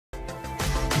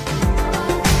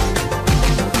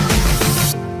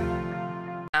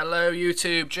Hello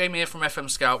YouTube, Jamie here from FM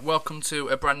Scout. Welcome to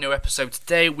a brand new episode.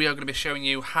 Today we are going to be showing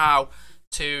you how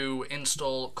to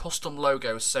install custom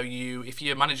logos. So if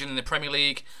you're managing in the Premier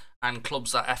League and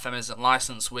clubs that FM isn't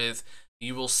licensed with,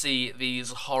 you will see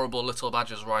these horrible little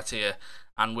badges right here.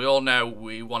 And we all know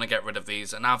we want to get rid of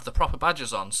these and have the proper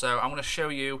badges on. So I'm going to show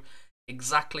you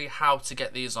exactly how to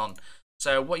get these on.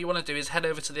 So what you want to do is head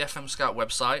over to the FM Scout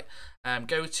website,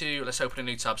 let's open a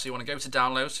new tab. So you want to go to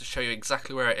downloads to show you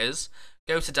exactly where it is.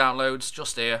 Go to downloads,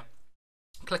 just here,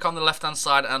 click on the left hand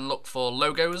side and look for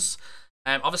logos.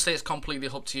 Obviously it's completely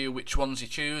up to you which ones you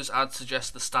choose. I'd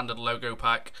suggest the standard logo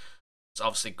pack. It's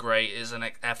obviously great, it's an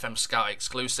FM Scout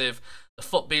exclusive. The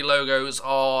FootB logos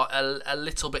are a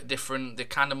little bit different. They're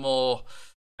kind of more,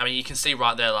 I mean, you can see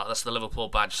right there that that's the Liverpool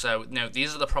badge. So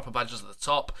these are the proper badges at the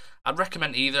top. I'd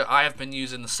recommend either. I have been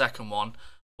using the second one,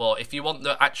 but if you want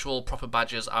the actual proper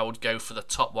badges, I would go for the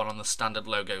top one on the standard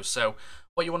logo. So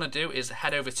what you want to do is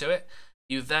head over to it.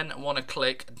 You then want to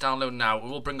click download now. It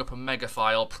will bring up a mega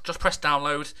file. Just press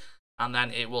download and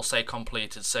then it will say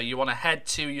completed. So you want to head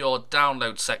to your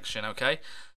download section, okay?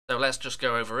 So let's just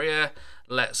go over here.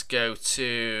 Let's go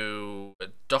to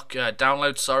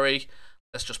download, sorry.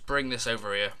 Let's just bring this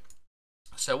over here.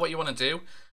 So what you want to do,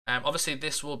 obviously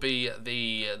this will be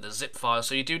the zip file.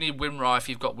 So you do need WinRAR if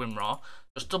you've got WinRAR.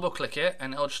 Just double click it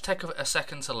and it'll just take a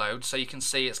second to load. So you can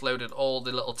see it's loaded all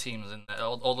the little teams in there,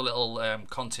 all the little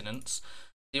continents.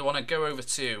 You want to go over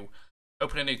to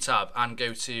open a new tab and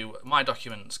go to My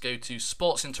Documents, go to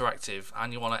Sports Interactive,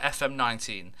 and you want to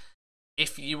FM19.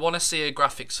 If you want to see a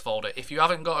graphics folder, if you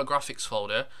haven't got a graphics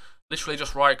folder, literally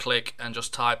just right click and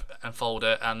just type and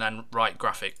folder and then write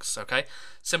graphics, okay?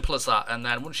 Simple as that. And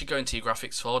then once you go into your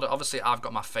graphics folder, obviously I've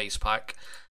got my face pack.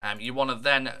 You want to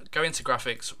then go into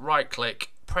graphics, right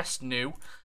click, press new,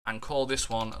 and call this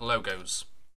one logos.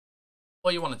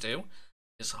 What you want to do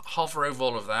is hover over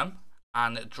all of them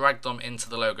and drag them into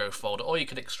the logo folder, or you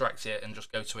could extract it and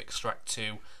just go to extract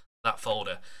to that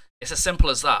folder. It's as simple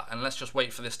as that, and let's just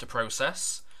wait for this to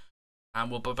process,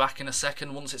 and we'll be back in a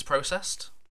second once it's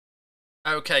processed.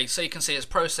 Okay, so you can see it's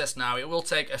processed now. It will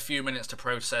take a few minutes to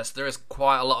process. There is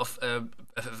quite a lot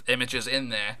of images in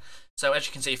there. So as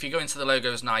you can see, if you go into the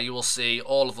logos now, you will see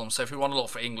all of them. So if we want to look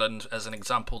for England as an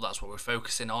example, that's what we're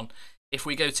focusing on. If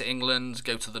we go to England,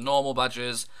 go to the normal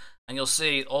badges, and you'll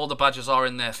see all the badges are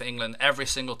in there for England, every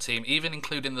single team, even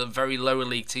including the very lower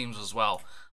league teams as well.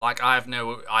 Like, I have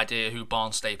no idea who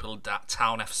Barnstaple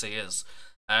Town FC is.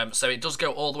 So it does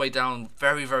go all the way down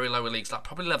very, very lower leagues, like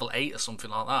probably level 8 or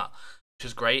something like that, which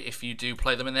is great. If you do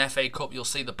play them in the FA Cup, you'll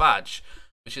see the badge,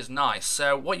 which is nice.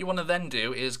 So what you want to then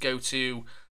do is go to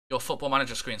your Football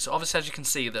Manager screen. So obviously, as you can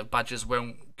see, the badges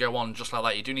won't go on just like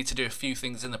that. You do need to do a few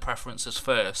things in the preferences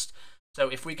first. So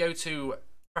if we go to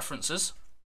preferences,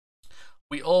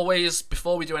 we always,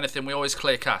 before we do anything, we always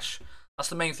clear cache. That's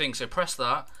the main thing. So press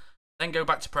that, then go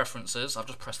back to preferences. I've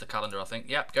just pressed the calendar, I think.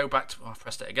 Yep, go back to, I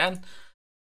pressed it again.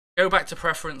 Go back to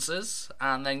preferences,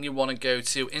 and then you want to go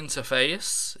to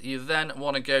interface. You then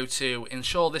want to go to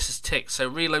ensure this is ticked. So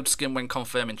reload skin when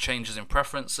confirming changes in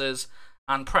preferences,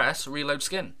 and press reload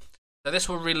skin. So this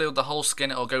will reload the whole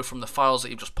skin. It'll go from the files that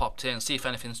you've just popped in, see if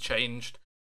anything's changed,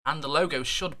 and the logos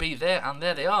should be there, and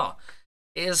there they are.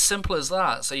 It is simple as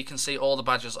that. So you can see all the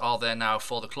badges are there now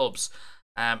for the clubs.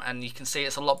 And you can see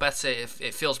it's a lot better.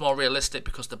 It feels more realistic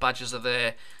because the badges are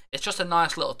there. It's just a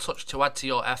nice little touch to add to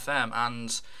your FM,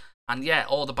 and yeah,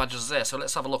 all the badges are there. So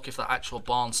let's have a look if that actual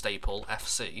Barnstaple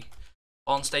FC,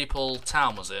 Barnstaple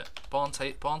Town, was it?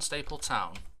 Barnstaple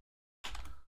Town.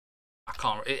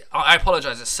 I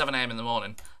apologise. It's 7 AM in the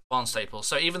morning. Barnstaple.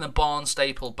 So even the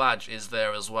Barnstaple badge is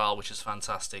there as well, which is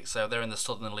fantastic. So they're in the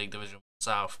Southern League Division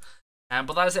South.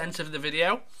 But that is the end of the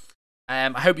video.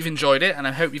 I hope you've enjoyed it, and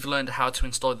I hope you've learned how to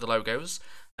install the logos.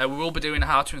 We will be doing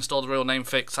how to install the real name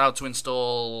fix, how to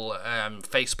install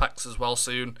face packs as well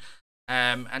soon.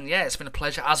 And yeah, it's been a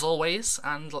pleasure as always.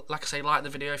 And like I say, like the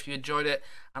video if you enjoyed it,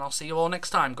 and I'll see you all next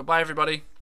time. Goodbye, everybody.